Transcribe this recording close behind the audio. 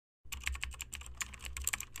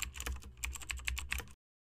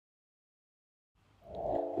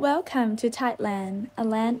Welcome to Thailand, a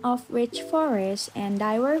land of rich forests and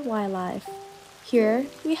diverse wildlife. Here,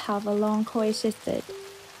 we have long coexisted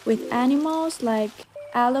with animals like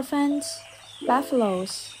elephants,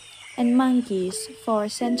 buffaloes, and monkeys for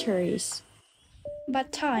centuries.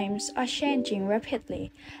 But times are changing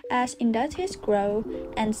rapidly as industries grow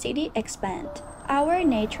and cities expand. Our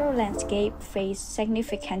natural landscape faces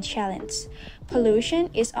significant challenges. Pollution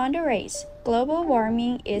is on the rise, global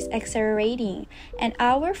warming is accelerating, and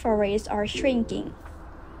our forests are shrinking.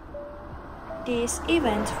 This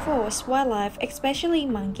event forced wildlife, especially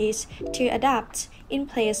monkeys, to adapt. In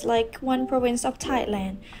places like one province of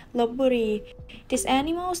Thailand, Lopburi, these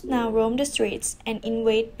animals now roam the streets and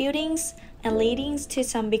invade buildings, and leading to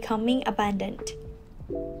some becoming abandoned.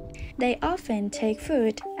 They often take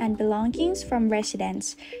food and belongings from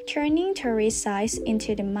residents, turning tourist sites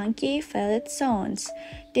into the monkey-filled zones.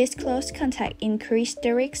 This close contact increased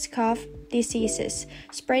the risk of diseases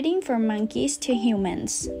spreading from monkeys to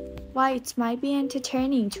humans. While it might be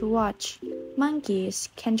entertaining to watch, monkeys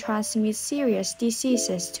can transmit serious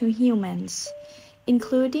diseases to humans,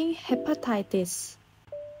 including hepatitis,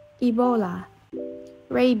 Ebola,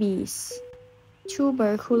 rabies,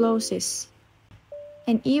 tuberculosis,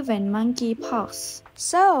 and even monkeypox.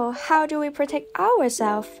 So, how do we protect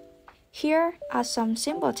ourselves? Here are some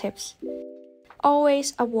simple tips.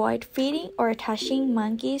 Always avoid feeding or touching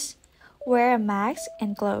monkeys. Wear a mask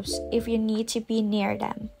and gloves if you need to be near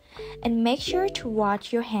them. And make sure to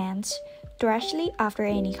wash your hands directly after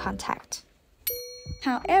any contact.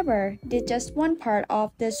 However, this is just one part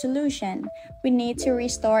of the solution. We need to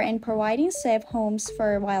restore and providing safe homes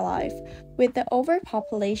for wildlife with the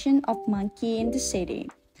overpopulation of monkeys in the city.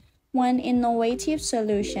 One innovative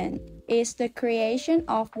solution is the creation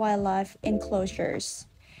of wildlife enclosures.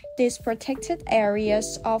 These protected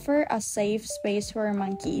areas offer a safe space for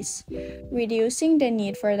monkeys, reducing the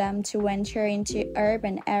need for them to venture into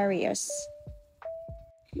urban areas.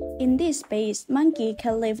 In this space, monkeys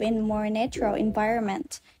can live in a more natural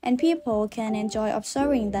environment, and people can enjoy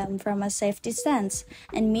observing them from a safe distance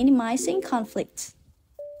and minimizing conflict.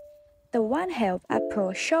 The One Health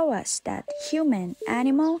approach shows us that human,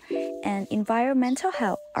 animal, and environmental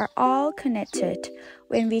health are all connected.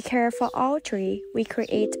 When we care for all three, we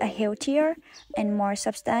create a healthier and more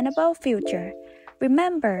sustainable future.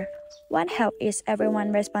 Remember, One Health is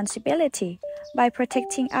everyone's responsibility. By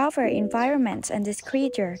protecting our environment and this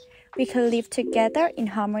creature, we can live together in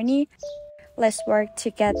harmony. Let's work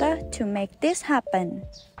together to make this happen.